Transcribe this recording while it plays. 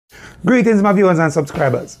Greetings my viewers and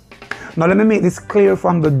subscribers. Now let me make this clear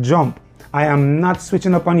from the jump. I am not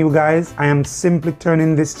switching up on you guys. I am simply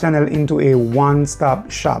turning this channel into a one-stop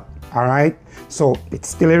shop. Alright? So it's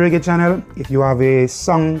still a reggae channel. If you have a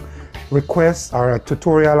song request or a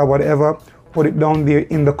tutorial or whatever, put it down there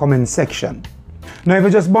in the comment section. Now if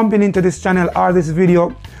you're just bumping into this channel or this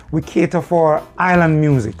video, we cater for island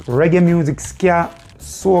music, reggae music, ska,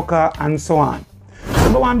 soca and so on.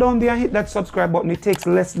 So go on down there and hit that subscribe button. It takes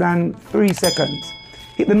less than 3 seconds.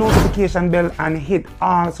 Hit the notification bell and hit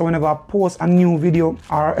all, so whenever I post a new video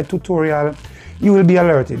or a tutorial, you will be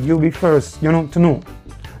alerted. You'll be first, to know.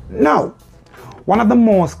 Now, one of the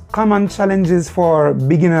most common challenges for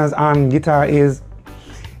beginners on guitar is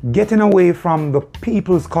getting away from the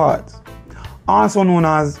people's chords, also known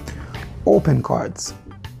as open chords,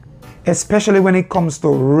 especially when it comes to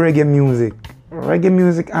reggae music. Reggae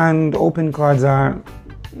music and open chords are,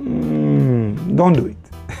 don't do it.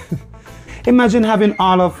 Imagine having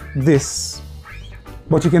all of this,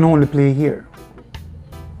 but you can only play here.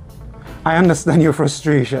 I understand your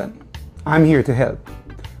frustration. I'm here to help.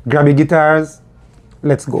 Grab your guitars,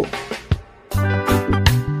 let's go.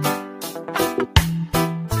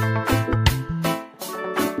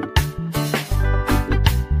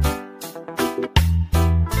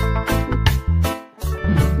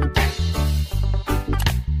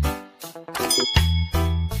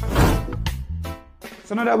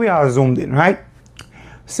 So now that we are zoomed in, right?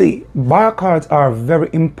 See, bar chords are very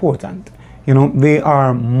important. They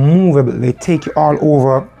are movable. They take you all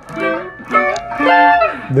over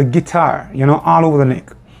the guitar, all over the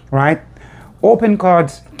neck, right? Open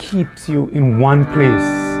chords keeps you in one place.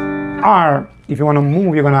 Or if you want to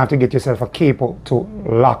move, you're going to have to get yourself a capo to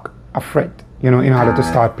lock a fret, in order to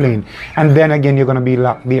start playing. And then again, you're going to be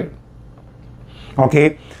locked there.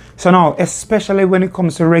 Okay? So now, especially when it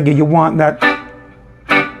comes to reggae, you want that.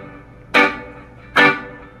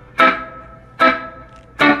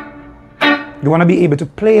 You want to be able to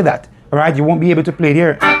play that, all right? You won't be able to play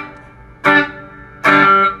here.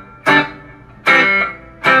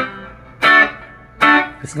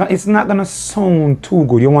 It's not gonna sound too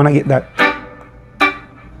good. You want to get that.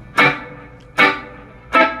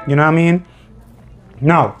 You know what I mean?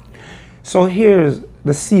 Now, so here's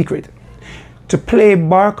the secret. To play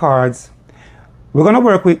bar chords, we're gonna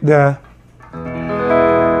work with the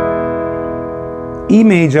E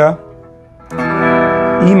major,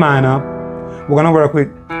 E minor. We're gonna work with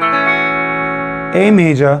A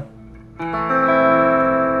major,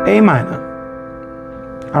 A minor.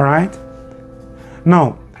 All right?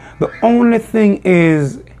 Now, the only thing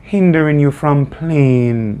is hindering you from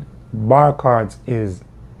playing bar chords is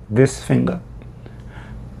this finger.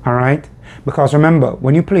 All right? Because remember,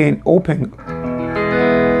 when you play in open,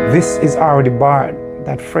 this is already barred.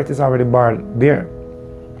 That fret is already barred there.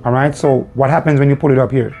 All right? So what happens when you pull it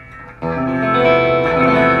up here?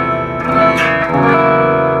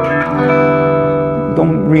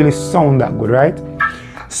 Don't really sound that good, right?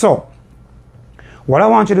 So what I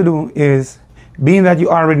want you to do is, being that you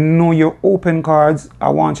already know your open chords, I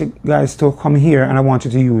want you guys to come here and I want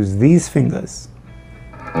you to use these fingers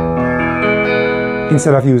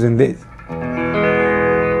instead of using this.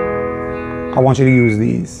 I want you to use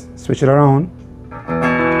these. Switch it around.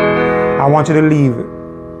 I want you to leave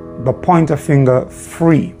the pointer finger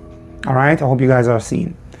free. All right? I hope you guys are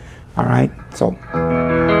seeing. All right? So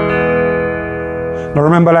now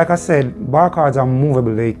remember, like I said, bar chords are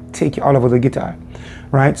movable. They take you all over the guitar,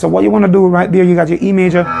 right? So what you want to do right there, you got your E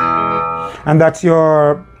major, and that's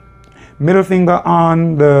your middle finger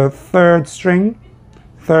on the third string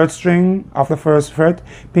of the first fret,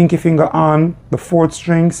 pinky finger on the fourth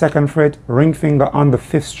string, second fret, ring finger on the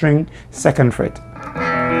fifth string, second fret.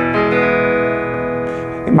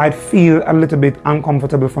 It might feel a little bit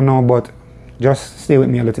uncomfortable for now, but just stay with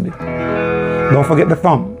me a little bit. Don't forget the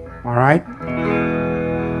thumb, all right?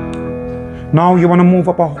 Now you want to move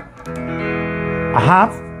up a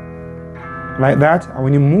half, like that. And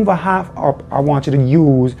when you move a half up, I want you to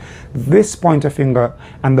use this pointer finger,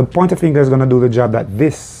 and the pointer finger is going to do the job that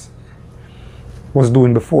this was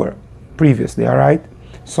doing previously, all right?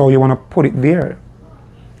 So you want to put it there,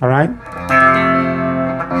 all right?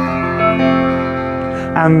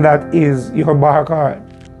 And that is your bar chord,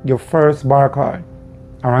 your first bar chord,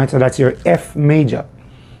 all right? So that's your F major,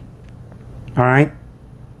 all right?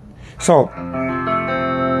 So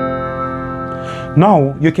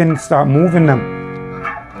now you can start moving them.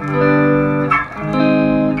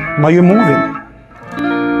 Now you're moving.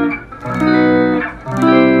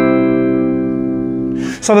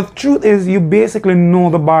 So the truth is, you basically know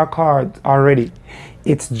the bar chord already.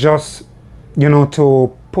 It's just,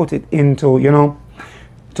 to put it into,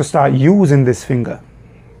 to start using this finger.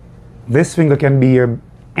 This finger can be your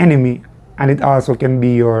enemy, and it also can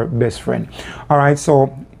be your best friend. All right,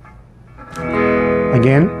 so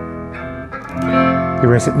again, you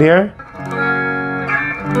rest it there.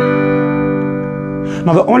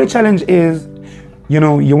 Now the only challenge is, you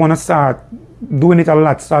know, you want to start doing it a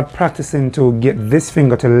lot, start practicing to get this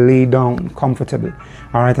finger to lay down comfortably.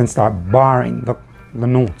 All right, and start barring the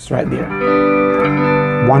notes right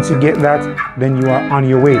there. Once you get that, then you are on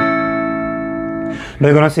your way. Now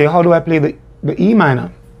you're gonna say, how do I play the E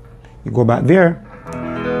minor? You go back there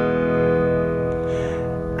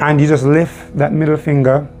and you just lift that middle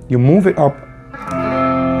finger, you move it up,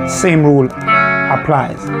 same rule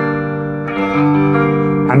applies.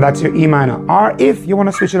 And that's your E minor. Or if you want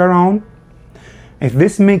to switch it around, if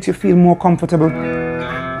this makes you feel more comfortable,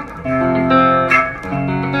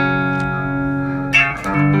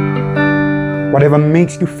 whatever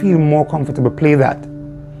makes you feel more comfortable, play that.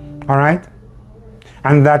 All right?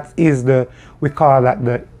 And that is we call that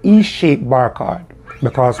the E-shaped bar chord,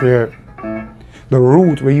 because we're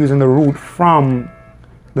using the root from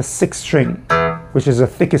the 6th string, which is the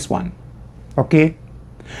thickest one. Okay?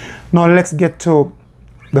 Now let's get to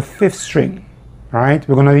the 5th string. All right?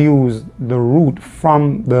 We're going to use the root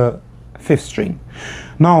from the 5th string.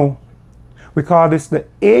 Now, we call this the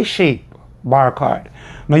A-shaped bar chord.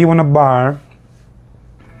 Now you want to bar.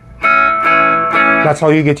 That's how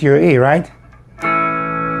you get to your A, right?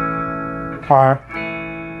 Or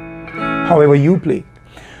however you play.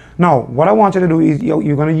 Now, what I want you to do is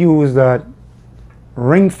you're going to use the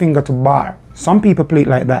ring finger to bar. Some people play it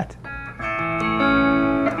like that.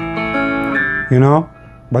 You know?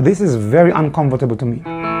 But this is very uncomfortable to me,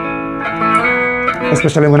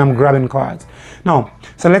 especially when I'm grabbing chords. Now,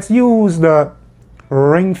 so let's use the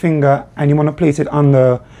ring finger, and you want to place it on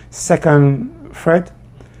the 2nd fret,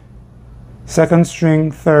 2nd string,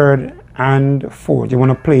 3rd, and 4th. You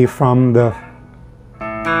want to play from the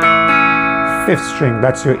 5th string.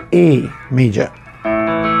 That's your A major.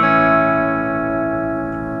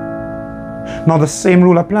 Now the same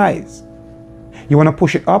rule applies. You want to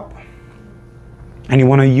push it up, and you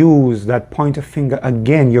want to use that pointer finger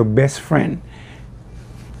again, your best friend,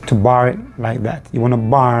 to bar it like that. You want to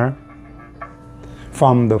bar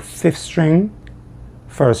from the 5th string,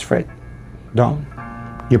 1st fret, down.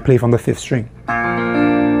 You play from the 5th string.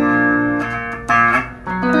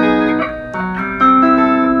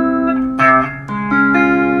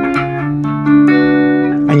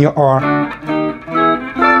 And you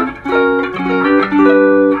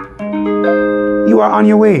are on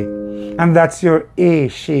your way. And that's your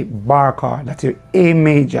A-shaped bar chord. That's your A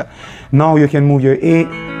major. Now you can move your A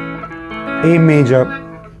major,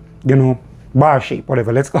 you know, bar shape,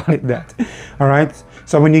 whatever, let's call it that. All right.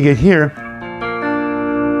 So when you get here,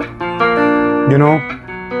 you know,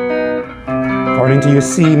 according to your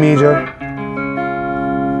C major,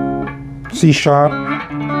 C sharp,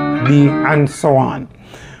 D, and so on.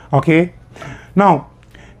 Okay. Now,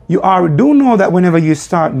 you do know that whenever you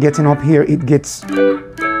start getting up here, it gets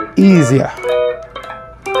easier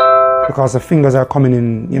because the fingers are coming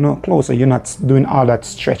in, you know, closer. You're not doing all that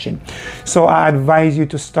stretching. So I advise you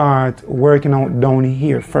to start working out down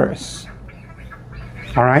here first.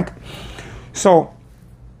 All right. So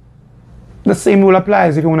the same rule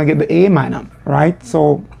applies if you want to get the A minor, right?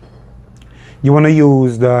 So you want to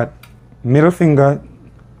use the middle finger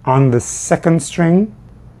on the 2nd string,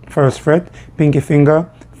 1st fret, pinky finger,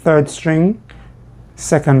 3rd string,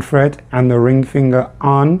 2nd fret, and the ring finger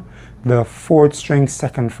on the 4th string,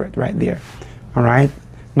 2nd fret right there. All right.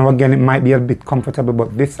 Now again, it might be a bit comfortable,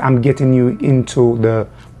 but this, I'm getting you into the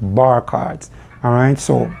bar chords. All right.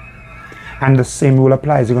 So, and the same rule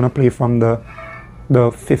applies. You're going to play from the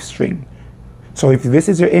 5th string. So if this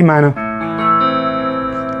is your A minor,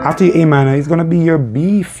 after your A minor, it's going to be your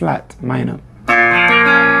B flat minor.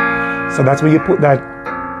 So that's where you put that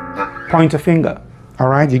pointer finger. All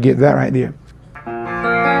right. You get that right there.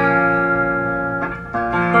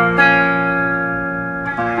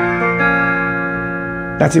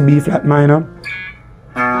 That's your B flat minor,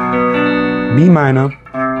 B minor,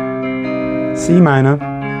 C minor,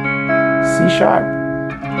 C sharp.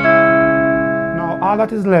 Now all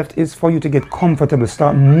that is left is for you to get comfortable,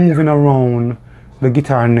 start moving around the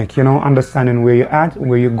guitar neck, you know, understanding where you're at,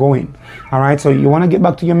 where you're going. All right, so you want to get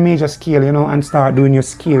back to your major scale, you know, and start doing your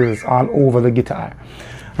scales all over the guitar.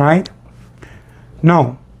 All right.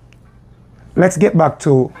 Now, let's get back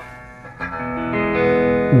to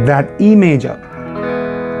that E major.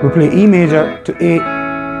 We play E major to A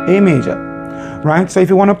major, right? So if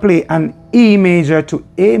you want to play an E major to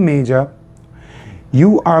A major,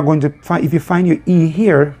 you are going to find, if you find your E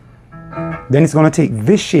here, Then it's going to take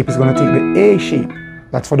this shape, it's going to take the A shape.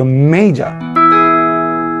 That's for the major.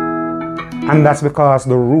 And that's because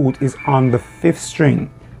the root is on the 5th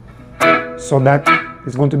string. So that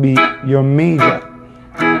is going to be your major,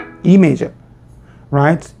 E major,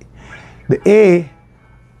 right? The A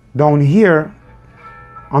down here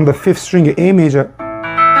on the 5th string, your A major,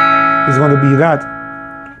 is going to be that.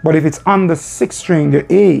 But if it's on the 6th string, the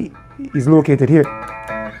A is located here.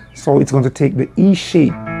 So it's going to take the E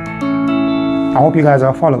shape. I hope you guys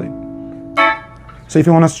are following. So if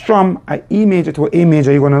you want to strum an E major to an A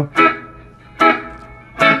major, you're going to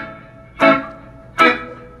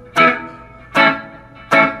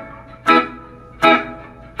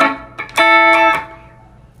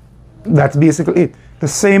that's basically it. The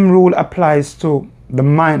same rule applies to the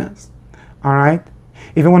minors. All right.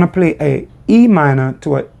 If you want to play a E minor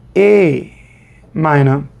to an A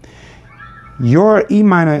minor, your E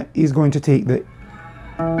minor is going to take the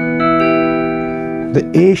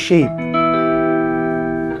A shape.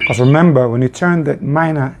 Because remember, when you turn the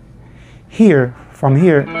minor here, from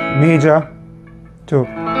here, major to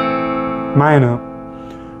minor,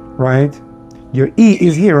 right? Your E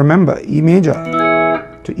is here, remember, E major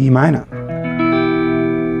to E minor.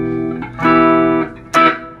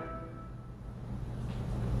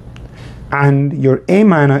 And your A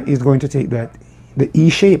minor is going to take that, the E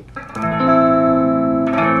shape.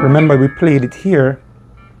 Remember, we played it here,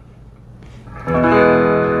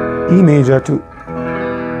 E major to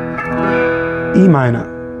E minor.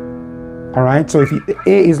 All right, so if the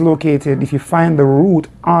A is located, if you find the root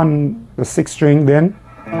on the 6th string, then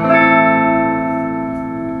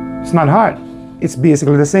it's not hard. It's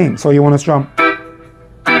basically the same. So you want to strum.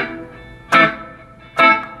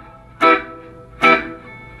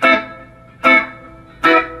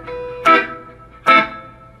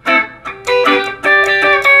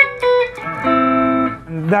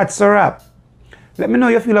 That's a wrap. Let me know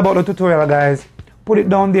how you feel about the tutorial, guys. Put it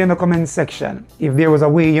down there in the comment section. If there was a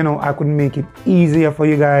way, you know, I could make it easier for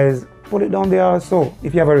you guys, put it down there also.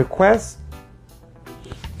 If you have a request,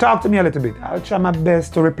 talk to me a little bit. I'll try my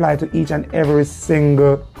best to reply to each and every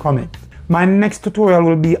single comment. My next tutorial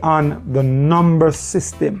will be on the number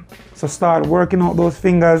system. So start working out those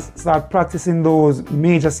fingers, start practicing those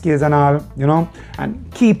major scales and all, you know, and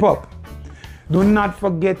keep up. Do not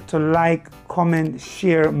forget to like, comment,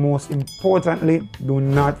 share. Most importantly, do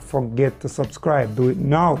not forget to subscribe. Do it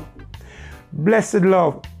now. Blessed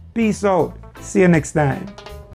love. Peace out. See you next time.